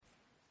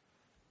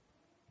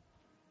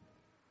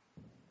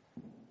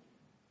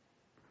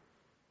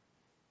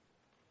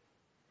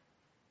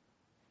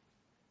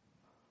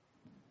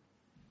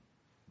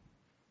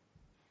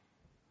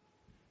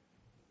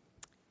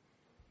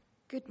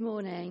Good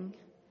morning.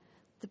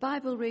 The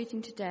Bible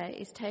reading today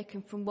is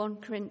taken from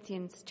 1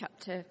 Corinthians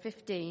chapter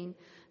 15,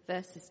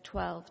 verses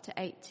 12 to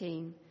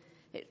 18.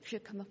 It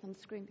should come up on the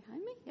screen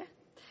behind me,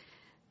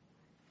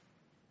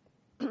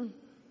 yeah.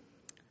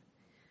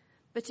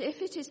 But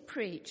if it is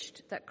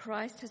preached that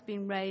Christ has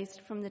been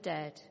raised from the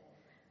dead,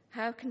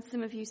 how can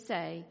some of you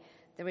say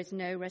there is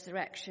no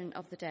resurrection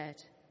of the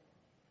dead?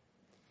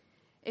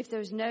 If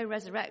there is no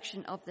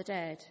resurrection of the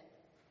dead,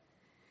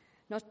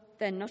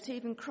 then not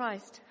even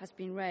Christ has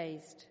been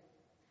raised.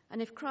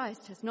 And if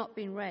Christ has not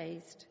been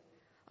raised,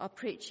 our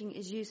preaching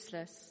is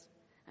useless,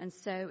 and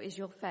so is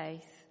your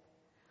faith.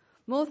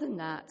 More than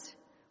that,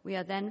 we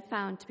are then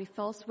found to be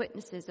false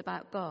witnesses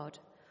about God,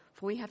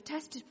 for we have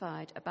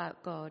testified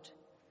about God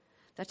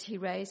that he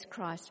raised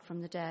Christ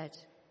from the dead.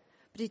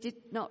 But he did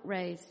not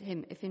raise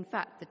him if in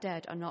fact the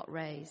dead are not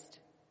raised.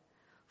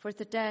 For if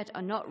the dead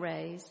are not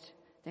raised,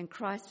 then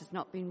Christ has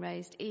not been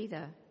raised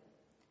either.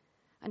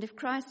 And if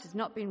Christ has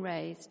not been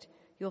raised,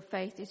 your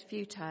faith is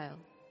futile.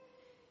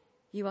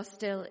 You are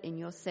still in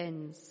your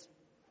sins.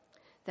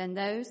 Then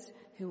those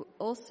who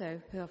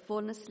have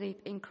fallen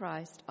asleep in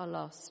Christ are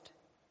lost.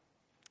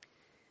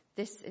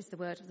 This is the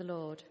word of the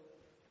Lord.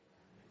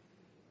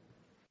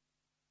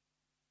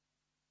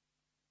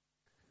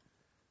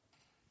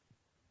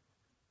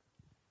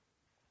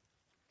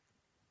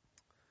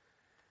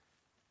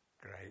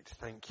 Great,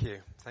 thank you.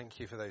 Thank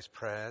you for those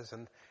prayers.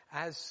 And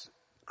as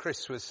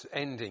Chris was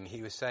ending,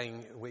 he was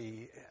saying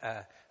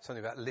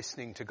something about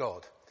listening to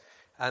God.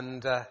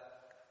 And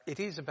it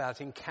is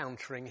about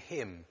encountering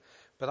him.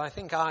 But I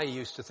think I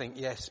used to think,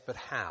 yes, but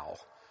how?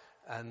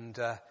 And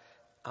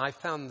I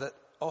found that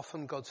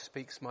often God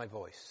speaks my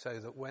voice, so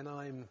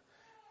that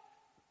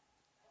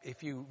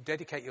if you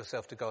dedicate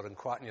yourself to God and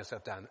quieten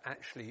yourself down,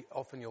 actually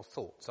often your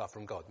thoughts are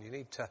from God. And you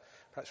need to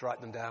perhaps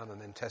write them down and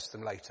then test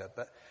them later.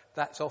 But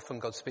that's often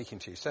God speaking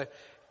to you. So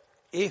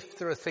if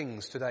there are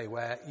things today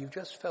where you've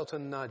just felt a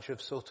nudge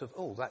of sort of,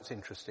 oh, that's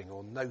interesting,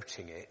 or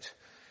noting it,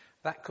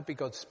 that could be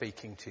God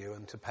speaking to you,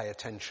 and to pay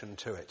attention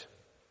to it.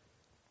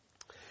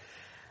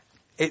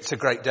 It's a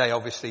great day,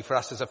 obviously, for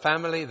us as a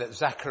family that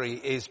Zachary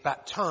is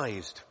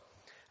baptized.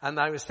 And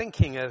I was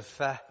thinking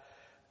of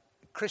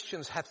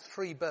Christians have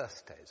 3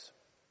 birthdays.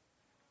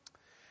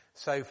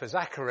 So for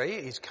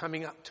Zachary, he's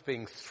coming up to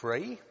being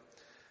 3.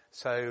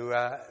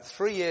 So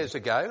 3 years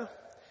ago,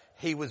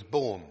 he was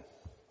born.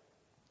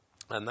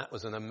 And that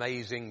was an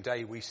amazing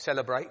day we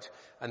celebrate,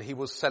 and he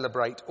will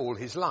celebrate all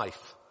his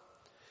life.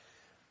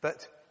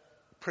 But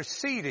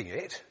preceding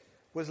it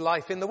was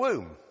life in the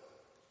womb.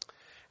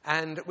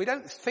 And we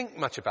don't think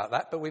much about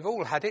that, but we've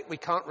all had it. We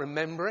can't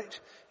remember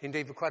it.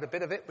 Indeed, for quite a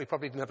bit of it, we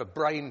probably didn't have a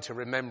brain to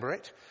remember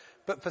it.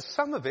 But for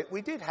some of it,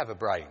 we did have a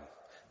brain.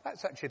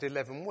 That's actually at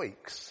 11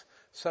 weeks.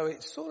 So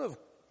it's sort of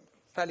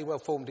fairly well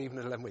formed even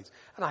at 11 weeks.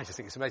 And I just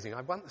think it's amazing.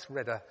 I once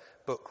read a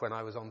book when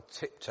I was on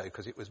tiptoe,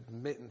 because it was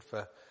meant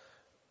for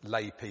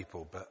lay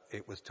people, but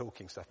it was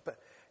talking stuff. But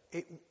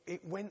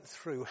it went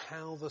through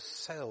how the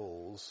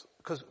cells,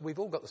 because we've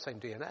all got the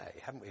same DNA,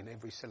 haven't we, in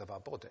every cell of our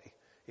body.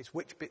 It's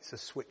which bits are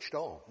switched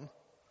on,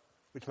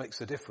 which makes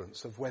the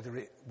difference of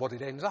what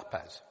it ends up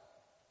as.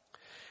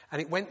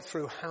 And it went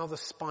through how the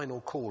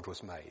spinal cord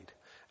was made.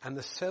 And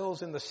the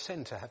cells in the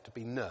centre have to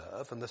be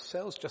nerve, and the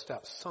cells just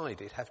outside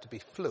it have to be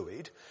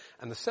fluid,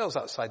 and the cells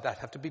outside that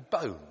have to be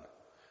bone,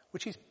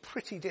 which is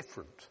pretty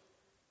different.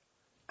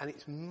 And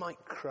it's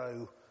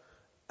micro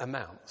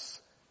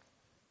amounts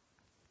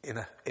in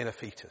a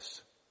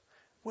fetus.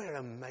 We're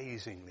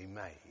amazingly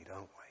made,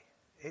 aren't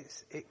we?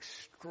 It's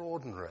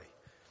extraordinary.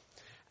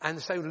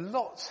 And so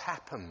lots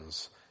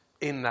happens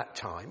in that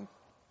time.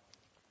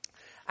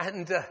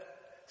 And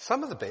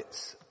some of the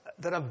bits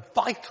that are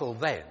vital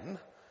then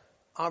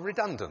are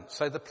redundant.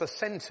 So the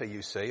placenta,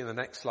 you see, and the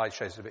next slide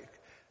shows it a bit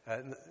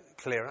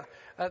clearer,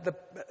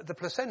 the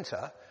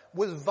placenta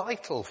was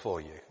vital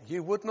for you.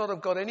 You would not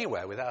have got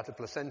anywhere without a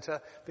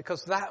placenta,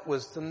 because that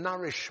was the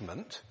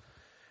nourishment,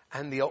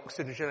 and the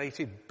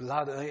oxygenated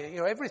blood,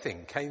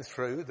 everything came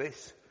through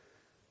this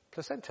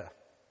placenta.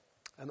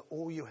 And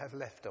all you have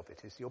left of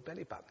it is your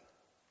belly button.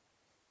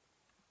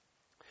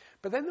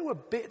 But then there were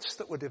bits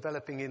that were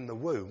developing in the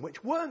womb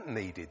which weren't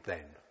needed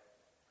then.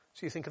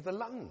 So you think of the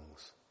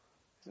lungs.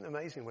 Isn't it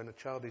amazing when a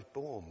child is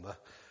born, the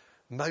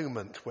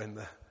moment when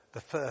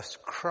the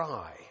first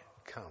cry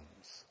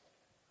comes?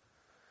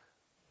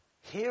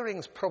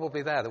 Hearing's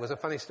probably there. There was a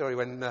funny story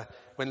when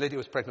Lydia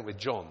was pregnant with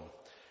John.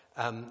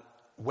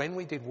 When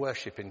we did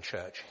worship in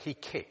church, he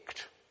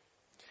kicked.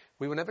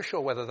 We were never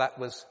sure whether that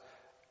was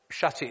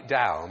shut it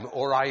down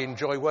or I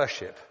enjoy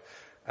worship.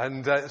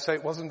 And so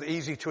it wasn't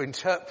easy to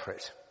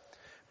interpret.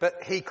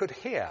 But he could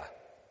hear.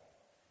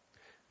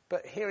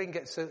 But hearing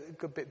gets a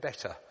good bit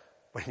better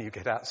when you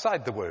get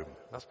outside the womb.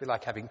 It must be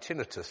like having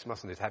tinnitus,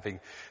 mustn't it? Having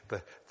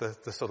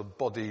the sort of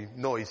body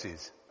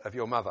noises of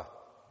your mother.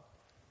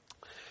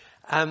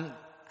 And,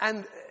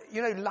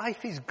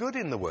 life is good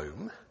in the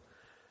womb.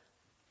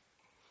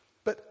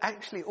 But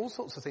actually all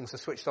sorts of things are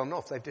switched on and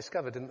off. They've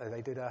discovered, didn't they?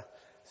 They did a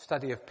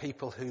study of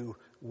people who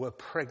were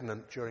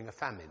pregnant during a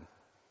famine.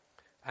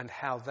 and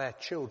how their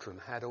children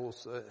had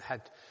also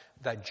had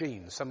their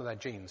genes, some of their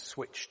genes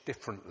switched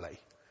differently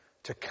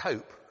to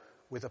cope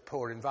with a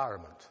poor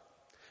environment,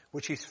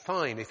 which is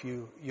fine if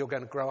you're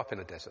going to grow up in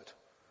a desert.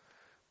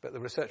 But the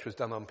research was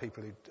done on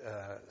people who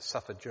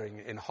suffered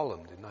in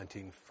Holland in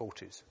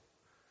 1940s.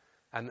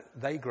 And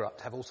they grew up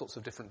to have all sorts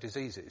of different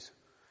diseases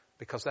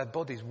because their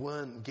bodies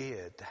weren't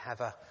geared to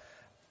have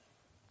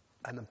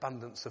an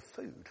abundance of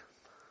food.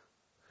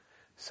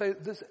 So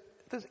there's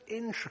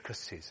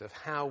intricacies of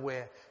how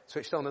we're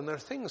switched on, and there are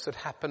things that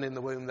happen in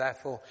the womb,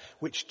 therefore,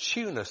 which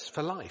tune us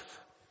for life.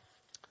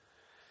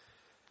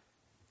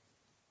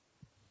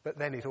 But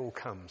then it all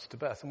comes to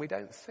birth, and we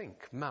don't think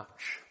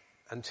much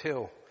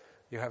until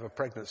you have a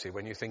pregnancy,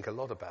 when you think a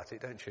lot about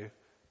it, don't you,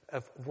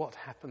 of what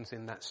happens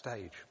in that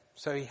stage.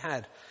 So he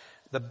had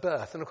the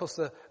birth, and of course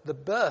the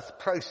birth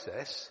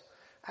process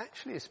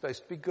actually is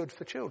supposed to be good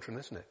for children,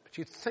 isn't it? But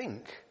you'd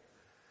think,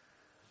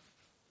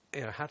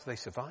 how do they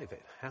survive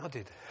it? How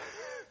do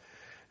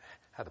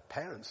the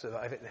parents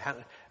survive it?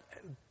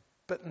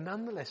 But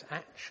nonetheless,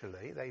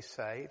 actually, they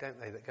say, don't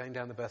they, that going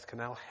down the birth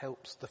canal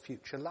helps the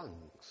future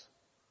lungs.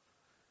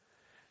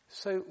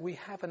 So we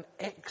have an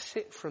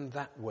exit from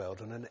that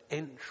world and an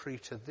entry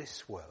to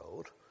this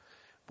world,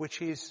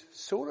 which is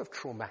sort of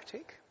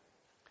traumatic,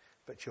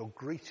 but you're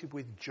greeted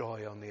with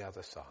joy on the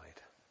other side.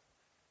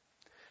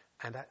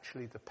 And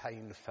actually the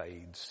pain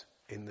fades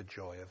in the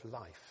joy of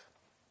life.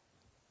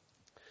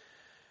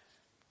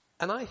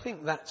 And I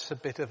think that's a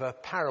bit of a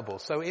parable.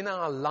 So in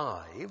our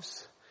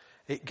lives,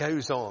 it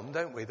goes on,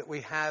 don't we, that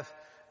we have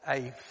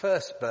a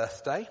first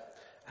birthday,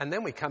 and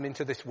then we come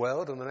into this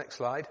world, on the next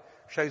slide,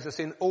 shows us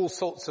in all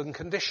sorts of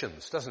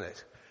conditions, doesn't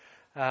it?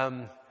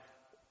 I'm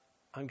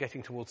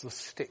getting towards the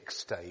stick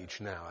stage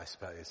now, I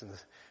suppose. And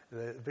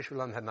the Bishop of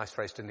London had a nice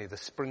phrase, didn't he? The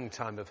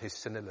springtime of his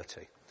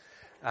senility.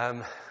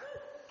 But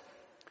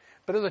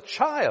as a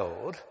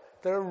child,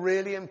 there are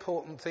really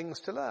important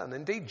things to learn.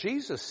 Indeed,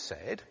 Jesus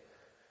said,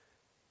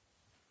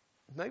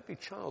 don't be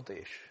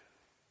childish,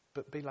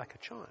 but be like a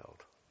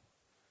child.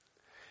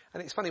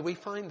 And it's funny, we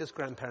find as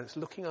grandparents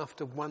looking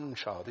after one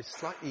child is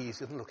slightly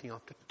easier than looking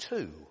after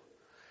two.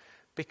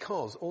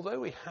 Because although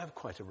we have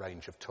quite a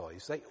range of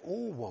toys, they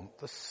all want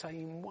the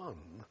same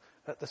one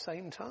at the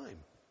same time.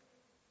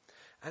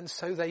 And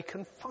so they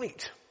can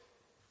fight.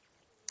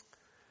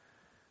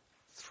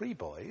 3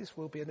 boys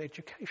will be an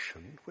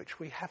education which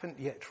we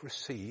haven't yet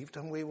received,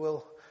 and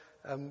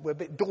we're a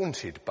bit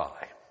daunted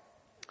by.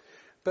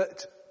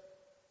 But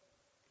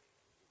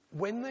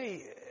when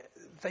they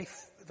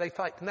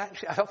fight, and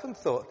actually I often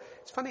thought,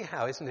 it's funny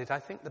how, isn't it? I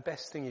think the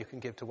best thing you can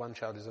give to one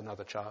child is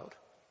another child.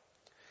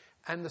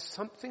 And there's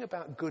something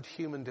about good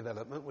human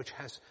development which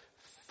has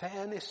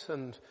fairness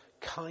and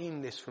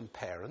kindness from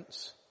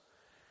parents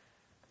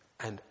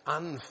and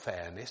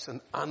unfairness and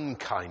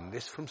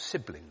unkindness from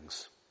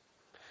siblings.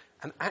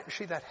 And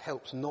actually that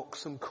helps knock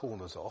some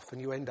corners off, and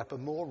you end up a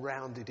more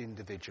rounded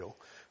individual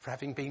for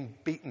having been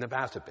beaten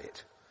about a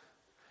bit.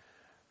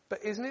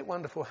 But isn't it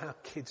wonderful how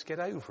kids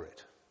get over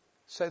it?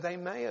 So they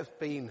may have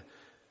been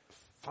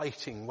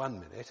fighting 1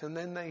 minute, and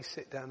then they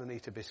sit down and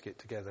eat a biscuit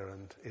together,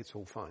 and it's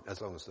all fine,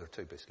 as long as there are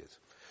 2 biscuits.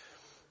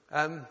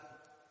 And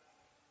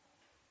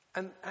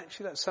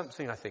actually that's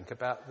something I think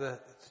about the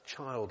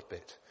child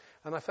bit.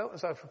 And I felt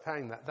as I was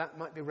preparing that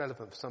might be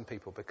relevant for some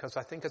people, because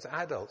I think as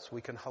adults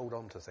we can hold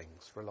on to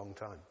things for a long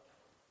time.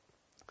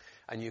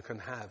 And you can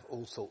have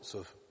all sorts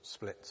of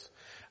splits.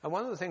 And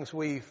one of the things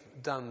we've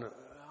done,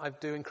 I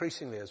do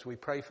increasingly as we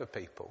pray for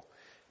people,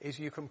 is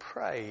you can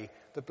pray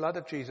the blood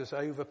of Jesus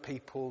over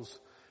people's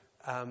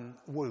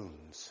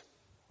wounds,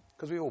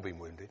 because we've all been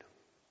wounded,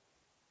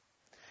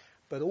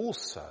 but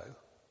also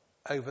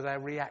over their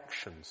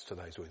reactions to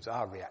those wounds,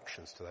 our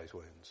reactions to those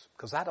wounds,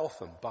 because that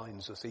often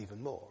binds us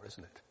even more,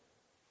 isn't it?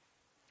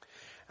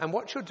 And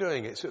what you're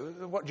doing, it's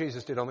what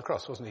Jesus did on the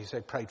cross, wasn't he? He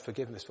said, prayed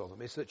forgiveness for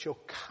them, is that you're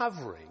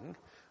covering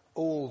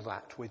all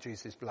that with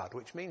Jesus' blood,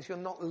 which means you're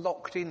not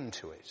locked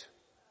into it,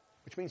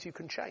 which means you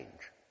can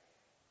change.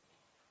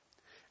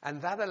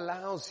 And that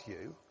allows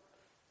you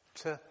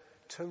to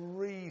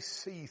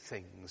re-see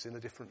things in a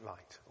different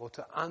light, or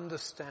to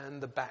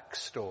understand the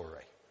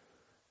backstory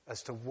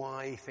as to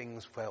why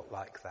things felt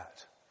like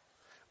that,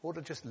 or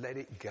to just let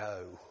it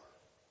go.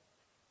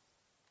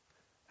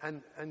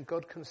 And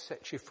God can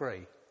set you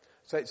free.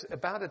 So it's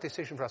about a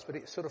decision for us, but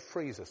it sort of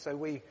frees us. So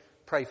we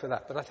pray for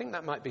that. But I think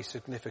that might be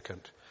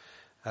significant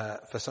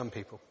for some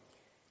people.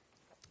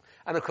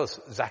 And of course,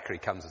 Zachary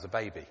comes as a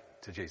baby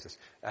to Jesus.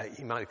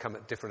 He might have come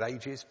at different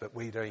ages, but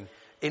we're doing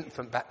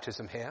infant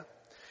baptism here.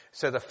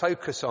 So the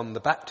focus on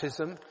the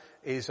baptism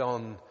is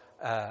on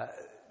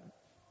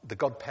the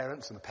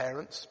godparents and the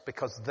parents,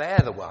 because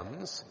they're the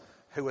ones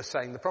who are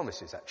saying the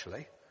promises,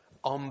 actually,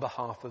 on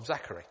behalf of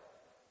Zachary.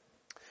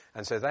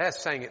 And so they're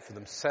saying it for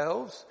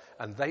themselves,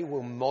 and they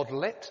will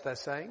model it, they're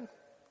saying.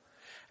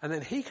 And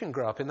then he can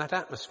grow up in that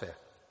atmosphere.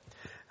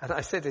 And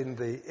I said in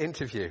the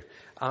interview,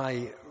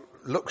 I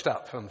looked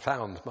up and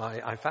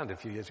I found it a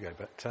few years ago,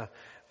 but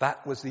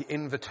that was the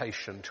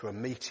invitation to a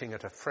meeting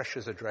at a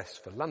Freshers' Address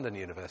for London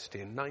University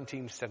in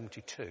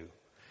 1972.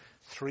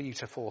 3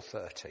 to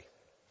 4:30.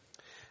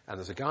 And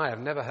there's a guy I've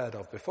never heard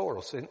of before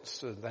or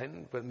since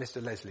then, but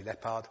Mr. Leslie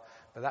Leppard,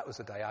 but that was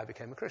the day I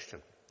became a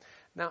Christian.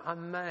 Now, I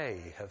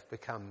may have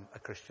become a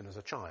Christian as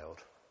a child.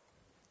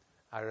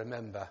 I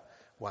remember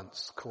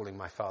once calling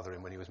my father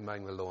in when he was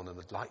mowing the lawn and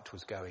the light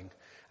was going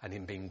and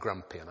him being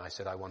grumpy, and I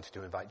said I wanted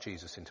to invite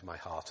Jesus into my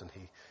heart, and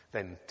he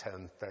then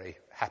turned very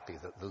happy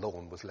that the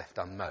lawn was left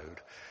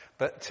unmowed.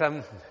 But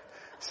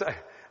so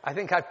I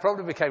think I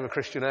probably became a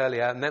Christian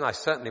earlier, and then I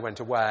certainly went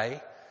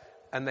away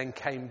and then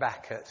came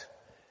back at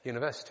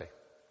university.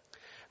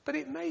 But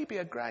it may be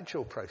a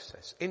gradual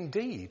process.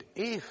 Indeed,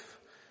 if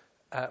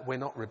we're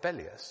not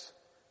rebellious,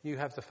 you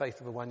have the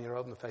faith of a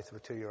 1-year-old and the faith of a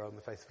 2-year-old and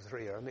the faith of a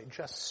 3-year-old, and it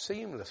just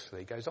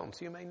seamlessly goes on,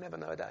 so you may never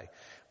know a day.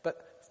 But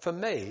for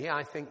me,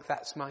 I think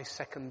that's my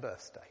second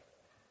birthday.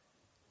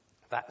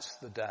 That's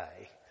the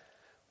day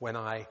when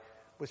I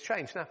was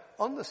changed. Now,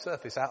 on the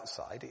surface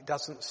outside, it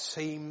doesn't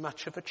seem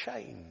much of a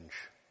change.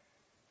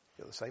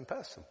 You're the same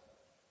person.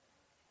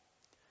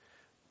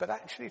 But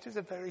actually, it is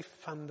a very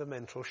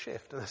fundamental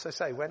shift. And as I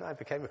say, when I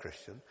became a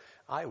Christian,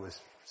 I was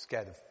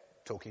scared of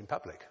talking in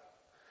public.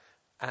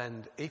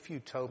 And if you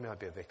told me I'd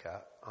be a vicar,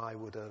 I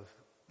would have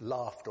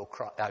laughed or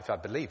cried. If I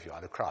believed you,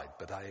 I'd have cried,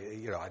 but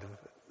I'd have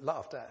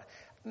laughed.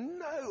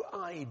 No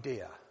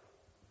idea.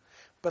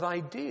 But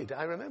I did.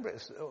 I remember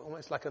it's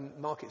almost like a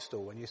market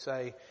stall when you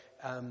say,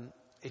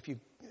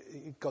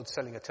 God's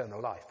selling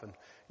eternal life, and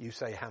you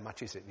say, how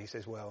much is it? And he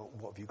says, well,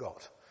 what have you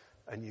got?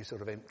 And you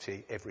sort of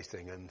empty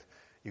everything, and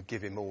you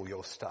give him all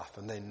your stuff,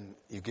 and then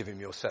you give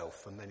him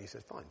yourself, and then he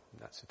says, fine,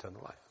 that's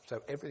eternal life.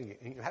 So everything,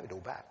 you have it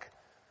all back,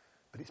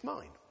 but it's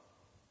mine.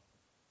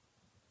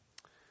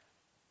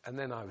 And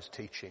then I was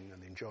teaching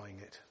and enjoying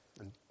it,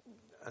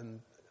 and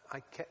I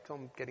kept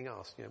on getting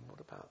asked, what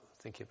about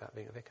thinking about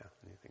being a vicar?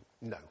 And you think,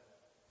 no.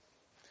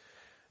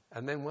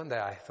 And then one day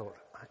I thought,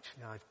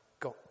 actually, I've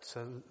got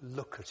to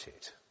look at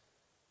it.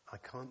 I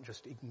can't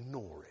just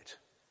ignore it.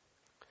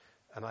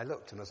 And I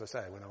looked, and as I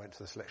say, when I went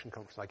to the selection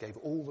conference, I gave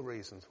all the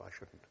reasons why I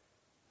shouldn't.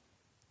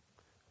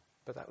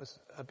 But that was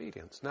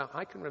obedience. Now,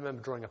 I can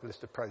remember drawing up a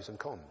list of pros and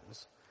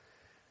cons,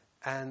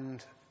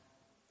 and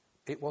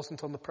it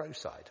wasn't on the pro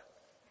side.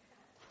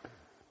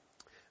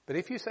 But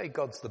if you say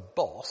God's the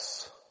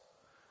boss,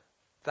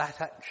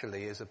 that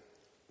actually is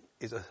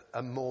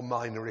a more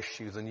minor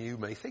issue than you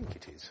may think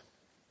it is.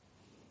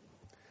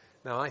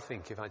 Now, I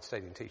think if I'd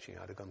stayed in teaching,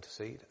 I'd have gone to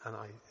seed, and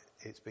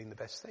it's been the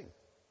best thing.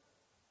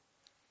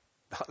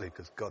 Partly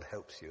because God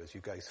helps you as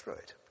you go through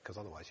it, because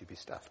otherwise you'd be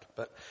stuffed.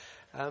 But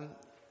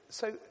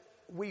so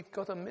we've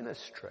got a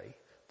ministry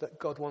that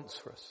God wants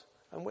for us.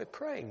 And we're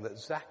praying that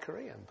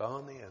Zachary and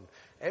Barney and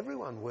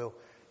everyone will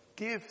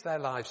give their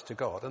lives to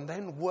God and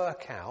then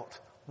work out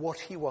what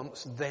he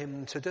wants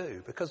them to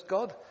do. Because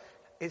God,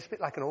 it's a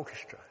bit like an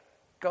orchestra.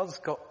 God's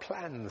got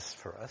plans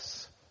for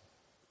us.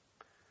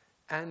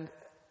 And,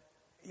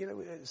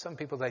 some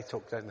people, they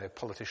talk, don't they,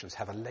 politicians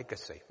have a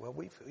legacy. Well,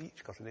 we've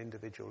each got an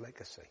individual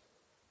legacy.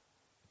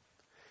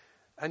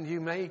 And you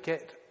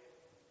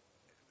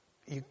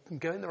can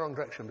go in the wrong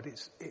direction, but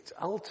it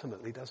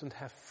ultimately doesn't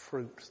have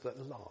fruit that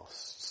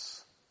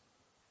lasts.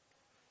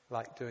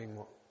 Like doing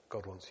what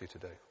God wants you to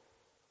do.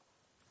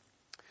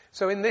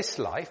 So in this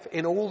life,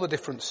 in all the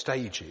different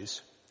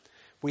stages,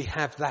 we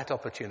have that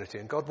opportunity.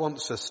 And God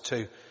wants us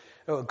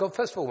God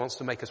first of all wants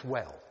to make us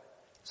well.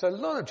 So a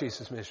lot of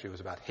Jesus' ministry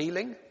was about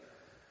healing,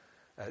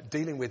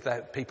 dealing with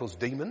people's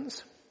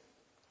demons,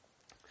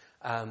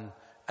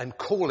 and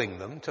calling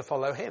them to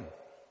follow him.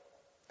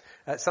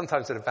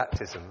 Sometimes at a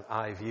baptism,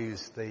 I've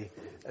used the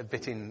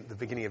bit in the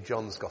beginning of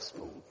John's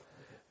Gospel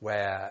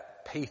where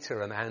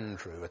Peter and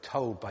Andrew are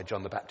told by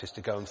John the Baptist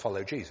to go and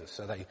follow Jesus.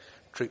 So they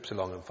troops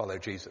along and follow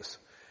Jesus.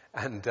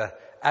 And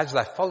as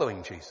they're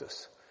following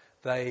Jesus,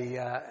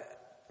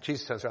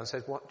 Jesus turns around and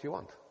says, what do you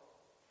want?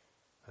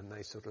 And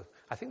they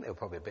I think they were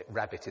probably a bit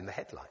rabbit in the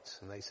headlights.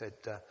 And they said,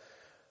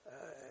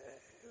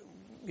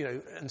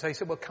 and so he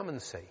said, well, come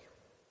and see.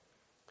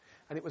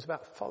 And it was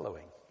about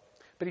following.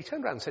 But he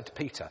turned around and said to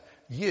Peter,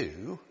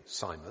 you,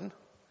 Simon,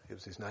 it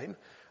was his name,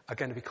 are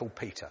going to be called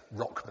Peter,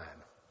 Rock Man.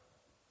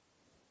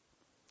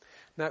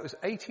 Now it was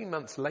 18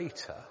 months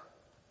later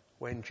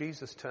when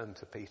Jesus turned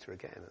to Peter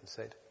again and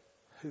said,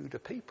 who do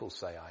people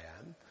say I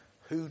am?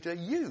 Who do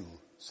you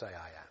say I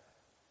am?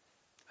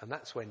 And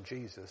that's when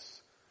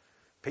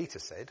Peter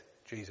said,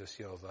 Jesus,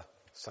 you're the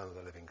Son of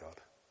the living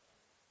God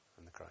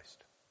and the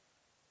Christ.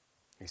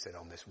 He said,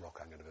 on this rock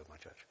I'm going to build my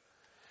church.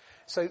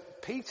 So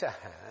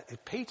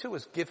Peter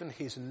was given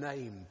his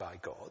name by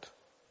God,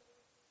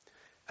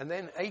 and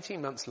then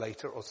 18 months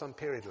later, or some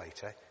period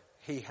later,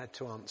 he had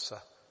to answer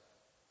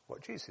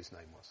what Jesus'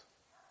 name was.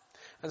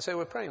 And so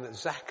we're praying that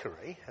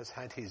Zachary has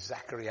had his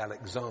Zachary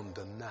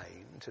Alexander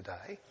name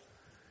today.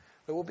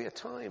 There will be a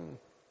time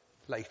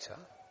later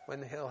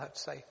when he'll have to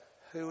say,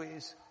 who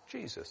is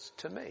Jesus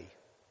to me?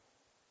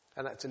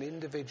 And that's an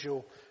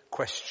individual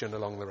question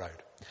along the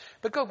road.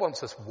 But God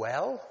wants us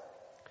well.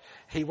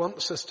 He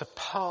wants us to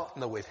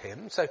partner with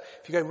him. So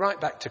if you go right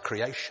back to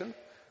creation,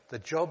 the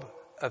job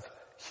of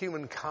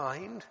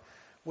humankind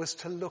was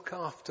to look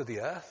after the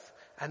earth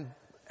and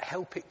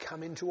help it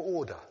come into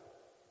order.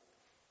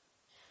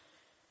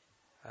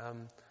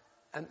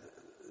 And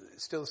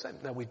it's still the same.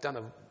 Now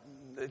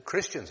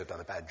Christians have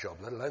done a bad job,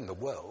 let alone the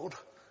world.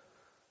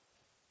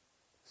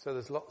 So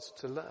there's lots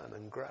to learn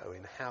and grow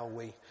in how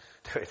we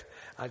do it.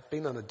 I've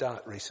been on a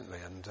diet recently,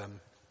 and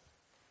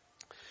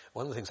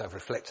one of the things I've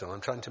reflected on,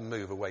 I'm trying to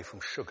move away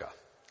from sugar.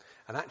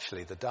 And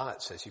actually the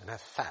diet says you can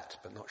have fat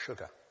but not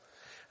sugar.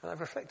 And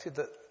I've reflected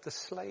that the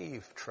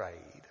slave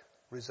trade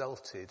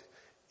resulted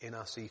in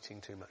us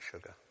eating too much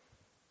sugar,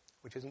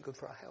 which isn't good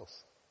for our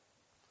health,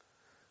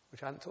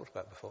 which I hadn't thought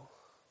about before.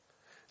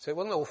 So it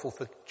wasn't awful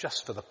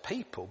just for the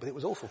people, but it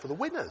was awful for the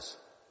winners.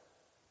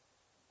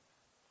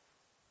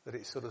 That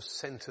it sort of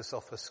sent us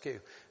off askew.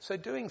 So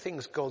doing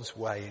things God's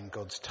way in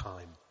God's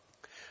time.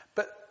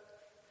 But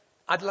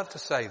I'd love to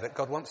say that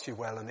God wants you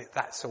well and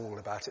that's all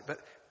about it. But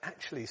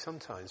actually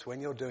sometimes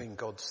when you're doing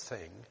God's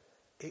thing,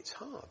 it's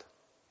hard.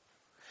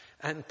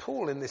 And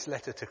Paul in this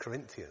letter to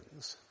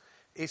Corinthians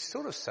is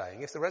sort of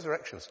saying if the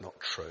resurrection's not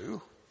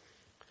true,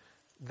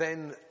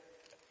 then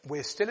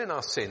we're still in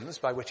our sins,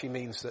 by which he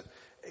means that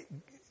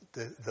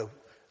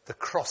the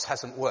cross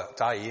hasn't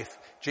worked, i.e. if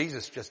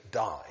Jesus just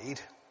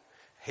died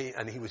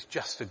and he was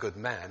just a good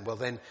man, well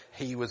then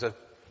he was a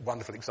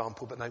wonderful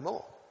example but no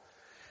more.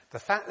 The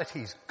fact that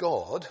he's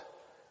God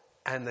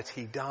and that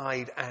he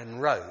died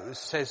and rose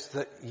says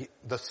that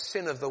the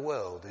sin of the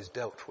world is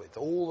dealt with,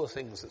 all the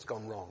things that's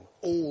gone wrong,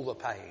 all the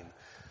pain.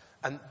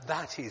 And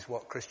that is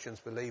what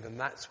Christians believe, and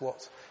that's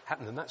what's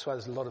happened, and that's why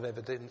there's a lot of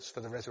evidence for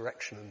the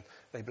resurrection, and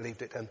they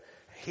believed it. And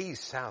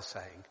he's now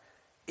saying,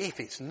 if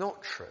it's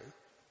not true,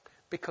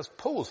 because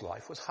Paul's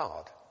life was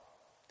hard,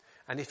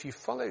 and if you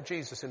follow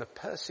Jesus in a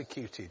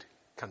persecuted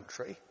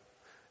country,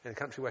 in a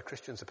country where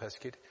Christians are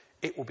persecuted,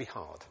 it will be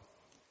hard.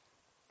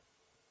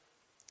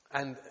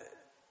 And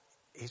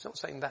he's not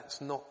saying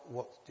that's not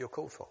what you're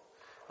called for.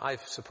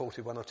 I've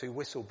supported one or two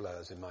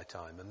whistleblowers in my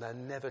time, and they're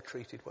never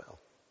treated well.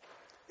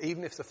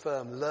 Even if the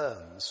firm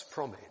learns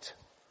from it,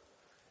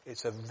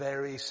 it's a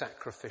very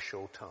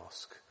sacrificial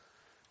task.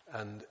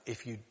 And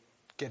if you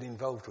get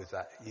involved with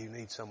that, you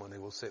need someone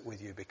who will sit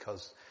with you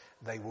because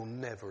they will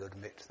never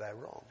admit they're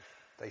wrong.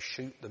 They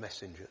shoot the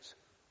messengers,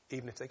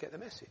 even if they get the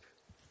message.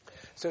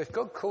 So if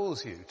God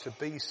calls you to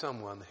be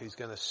someone who's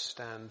going to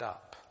stand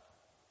up,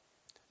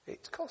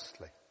 it's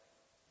costly,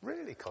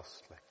 really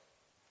costly.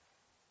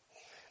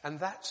 And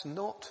that's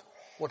not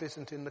what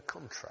isn't in the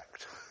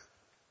contract.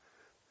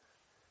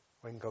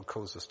 When God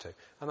calls us to.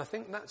 And I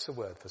think that's a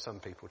word for some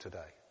people today.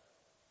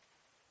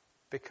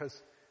 Because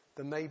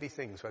there may be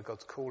things where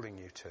God's calling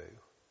you to,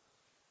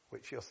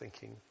 which you're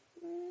thinking,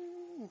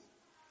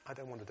 I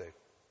don't want to do.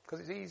 Because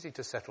it's easy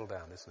to settle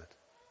down, isn't it?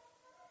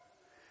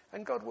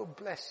 And God will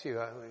bless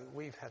you.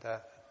 We've had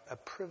a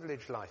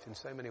privileged life in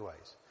so many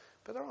ways.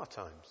 But there are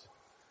times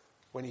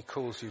when he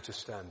calls you to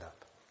stand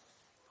up.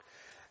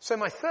 So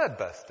my third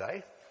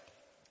birthday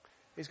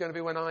is going to be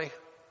when I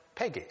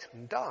peg it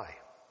and die.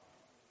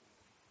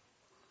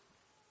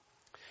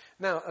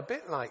 Now, a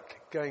bit like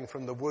going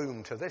from the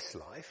womb to this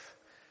life,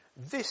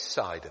 this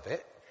side of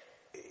it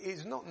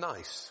is not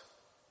nice.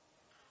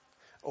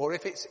 Or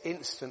if it's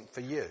instant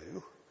for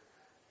you,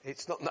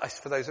 it's not nice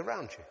for those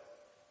around you.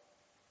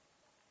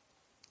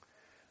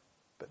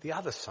 But the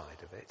other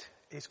side of it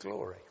is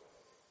glory.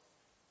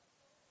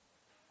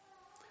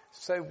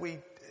 So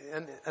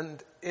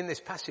and in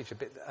this passage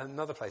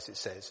another place it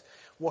says,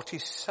 what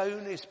is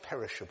sown is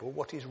perishable,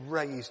 what is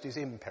raised is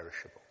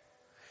imperishable.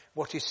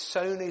 What is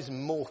sown is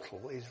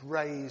mortal, is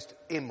raised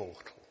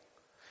immortal.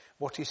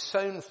 What is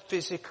sown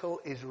physical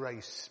is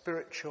raised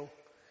spiritual.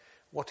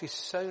 What is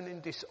sown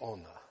in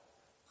dishonour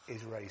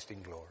is raised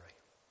in glory.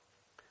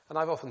 And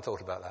I've often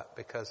thought about that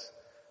because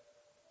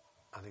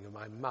I think of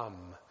my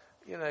mum.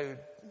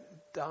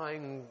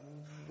 Dying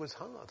was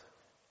hard.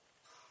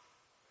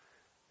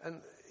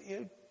 And,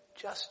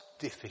 just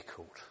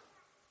difficult.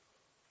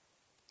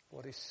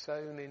 What is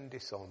sown in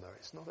dishonour,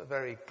 it's not a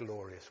very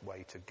glorious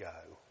way to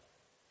go.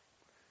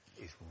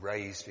 Is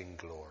raised in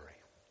glory.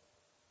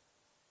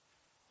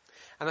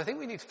 And I think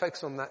we need to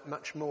focus on that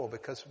much more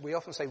because we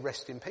often say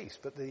rest in peace,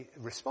 but the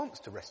response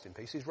to rest in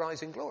peace is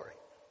rise in glory.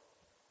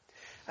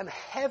 And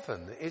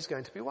heaven is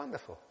going to be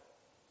wonderful.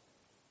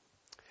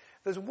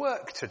 There's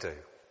work to do.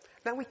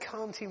 Now we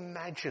can't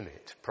imagine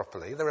it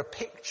properly. There are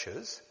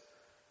pictures,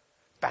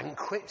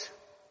 banquet.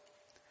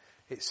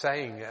 It's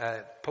saying,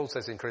 Paul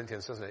says in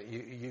Corinthians, doesn't it,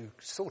 you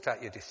sort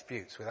out your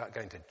disputes without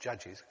going to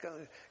judges.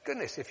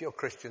 Goodness, if you're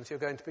Christians, you're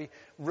going to be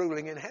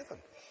ruling in heaven.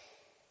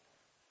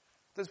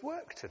 There's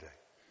work to do.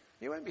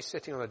 You won't be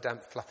sitting on a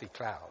damp, fluffy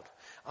cloud.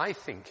 I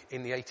think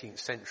in the 18th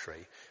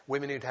century,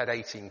 women who'd had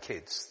 18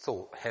 kids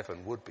thought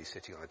heaven would be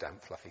sitting on a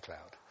damp, fluffy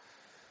cloud.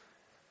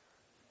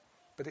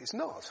 But it's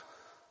not.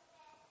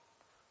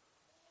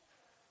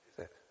 Is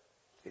it?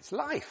 It's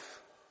life.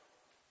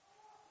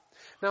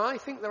 Now, I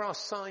think there are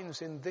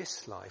signs in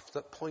this life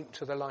that point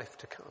to the life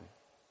to come.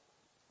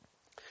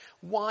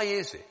 Why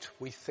is it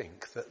we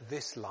think that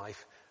this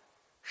life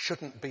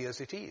shouldn't be as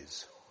it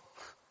is?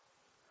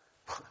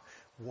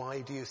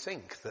 Why do you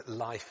think that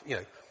life,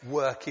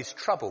 work is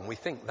trouble? And we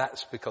think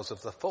that's because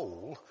of the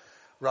fall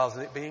rather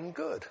than it being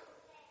good.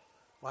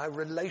 Why are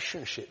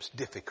relationships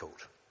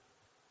difficult?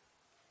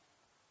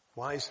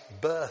 Why is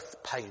birth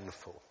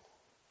painful?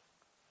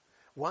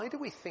 Why do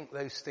we think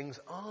those things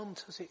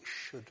aren't as it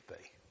should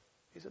be?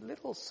 It's a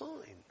little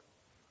sign.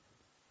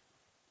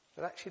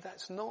 But actually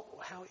that's not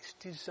how it's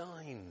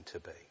designed to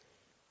be.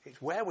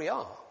 It's where we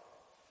are,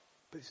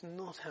 but it's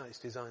not how it's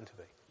designed to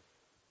be.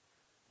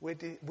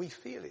 We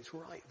feel it's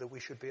right that we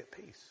should be at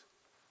peace.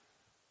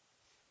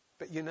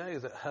 But you know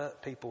that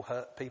hurt people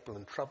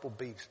and trouble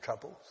breeds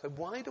trouble. So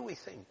why do we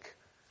think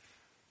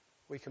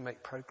we can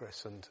make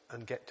progress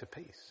and get to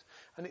peace?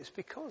 And it's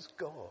because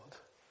God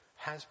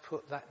has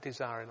put that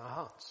desire in our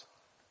hearts.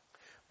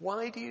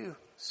 Why do you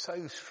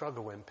so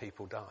struggle when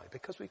people die?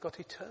 Because we've got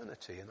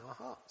eternity in our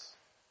hearts.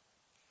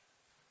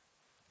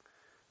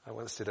 I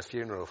once did a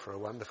funeral for a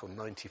wonderful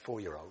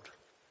 94-year-old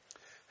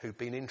who'd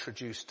been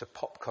introduced to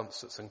pop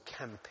concerts and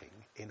camping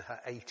in her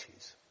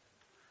 80s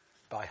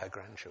by her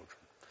grandchildren.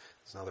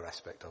 There's another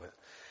aspect of it.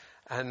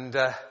 And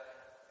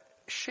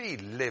she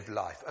lived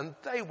life, and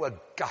they were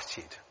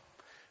gutted.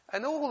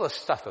 And all the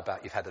stuff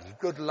about you've had a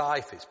good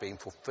life, it's been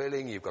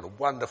fulfilling, you've got a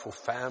wonderful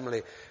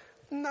family,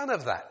 none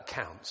of that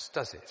counts,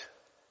 does it?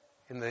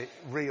 In the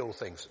real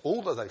things.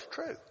 All of those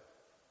true.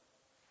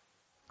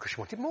 Because she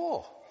wanted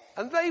more.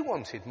 And they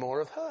wanted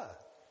more of her.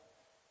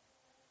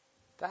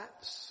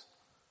 That's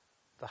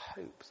the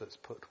hope that's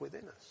put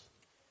within us,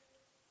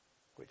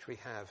 which we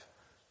have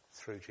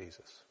through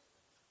Jesus.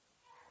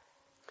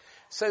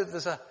 So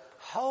there's a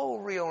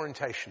whole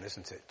reorientation,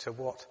 isn't it, to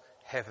what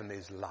heaven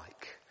is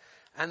like.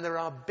 And there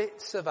are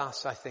bits of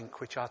us, I think,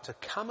 which are to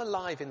come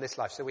alive in this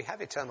life. So we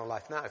have eternal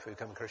life now if we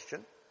become a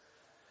Christian,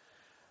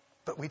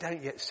 but we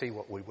don't yet see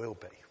what we will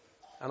be.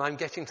 And I'm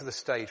getting to the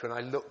stage when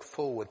I look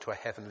forward to a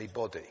heavenly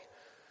body,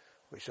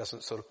 which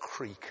doesn't sort of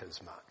creak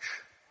as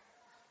much.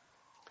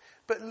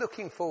 But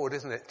looking forward,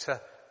 isn't it, to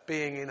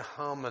being in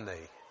harmony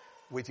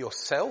with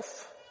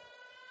yourself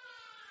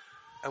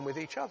and with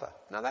each other.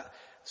 Now that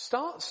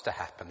starts to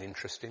happen,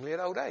 interestingly, at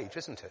old age,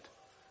 isn't it?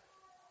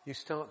 You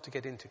start to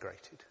get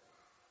integrated.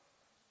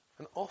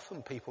 And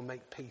often people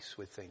make peace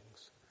with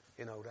things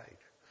in old age.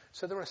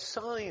 So there are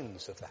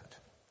signs of that.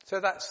 So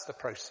that's the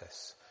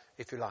process,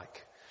 if you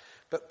like.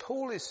 But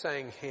Paul is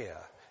saying here,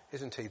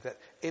 isn't he, that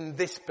in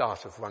this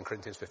part of 1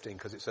 Corinthians 15,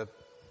 because it's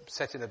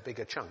set in a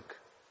bigger chunk,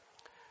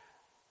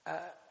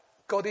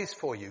 God is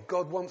for you.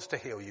 God wants to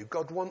heal you.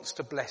 God wants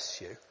to bless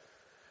you.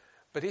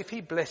 But if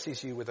he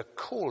blesses you with a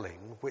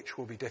calling, which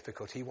will be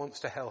difficult, he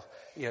wants to help,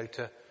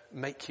 to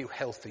make you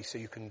healthy so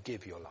you can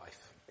give your life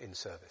in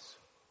service.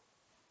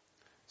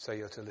 So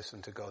you're to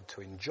listen to God,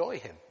 to enjoy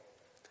him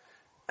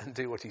and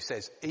do what he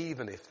says,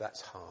 even if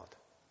that's hard.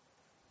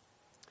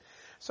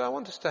 So I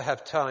want us to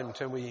have time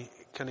till we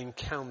can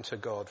encounter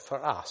God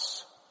for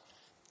us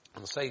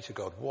and say to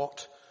God,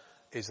 what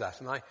is that?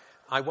 And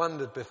I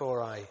wondered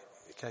before I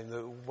came,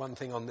 the one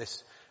thing on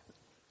this,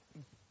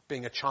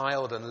 being a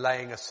child and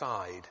laying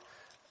aside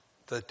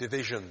the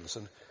divisions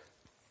and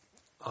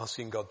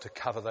asking God to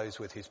cover those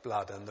with his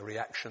blood and the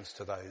reactions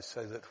to those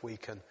so that we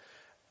can,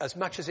 as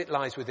much as it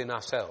lies within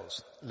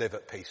ourselves, live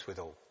at peace with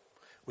all.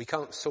 We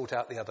can't sort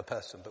out the other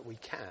person, but we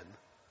can.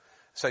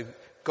 So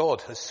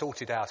God has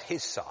sorted out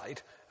his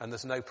side, and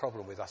there's no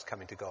problem with us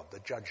coming to God. The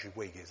judge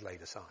wig is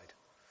laid aside.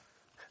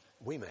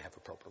 We may have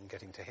a problem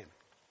getting to him.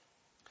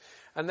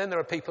 And then there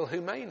are people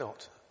who may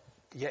not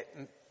yet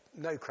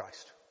know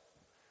Christ,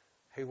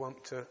 who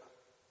want to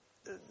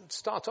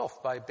start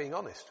off by being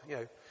honest.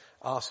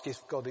 Ask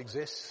if God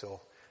exists,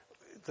 or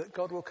that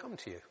God will come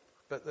to you,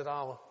 but that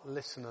I'll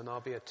listen and I'll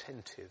be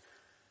attentive.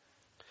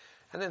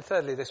 And then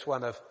thirdly, this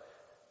one of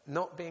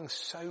not being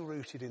so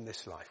rooted in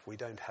this life, we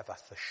don't have a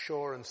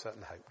sure and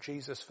certain hope.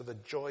 Jesus, for the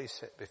joy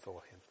set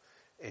before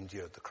him,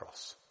 endured the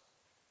cross.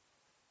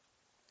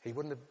 He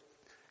wouldn't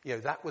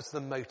have, that was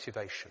the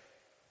motivation.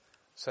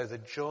 So the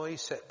joy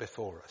set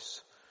before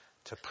us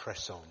to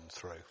press on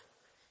through.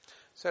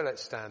 So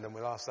let's stand and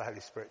we'll ask the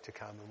Holy Spirit to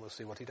come and we'll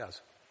see what he does.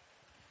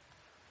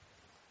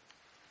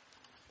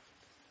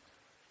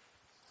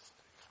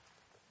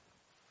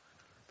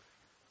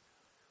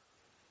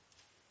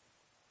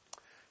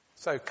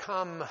 So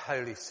come,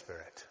 Holy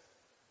Spirit,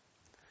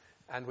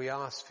 and we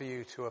ask for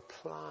you to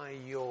apply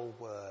your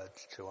word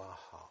to our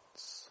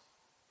hearts.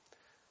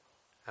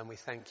 And we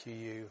thank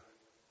you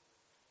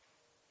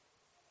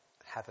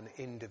have an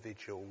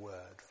individual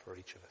word for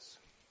each of us.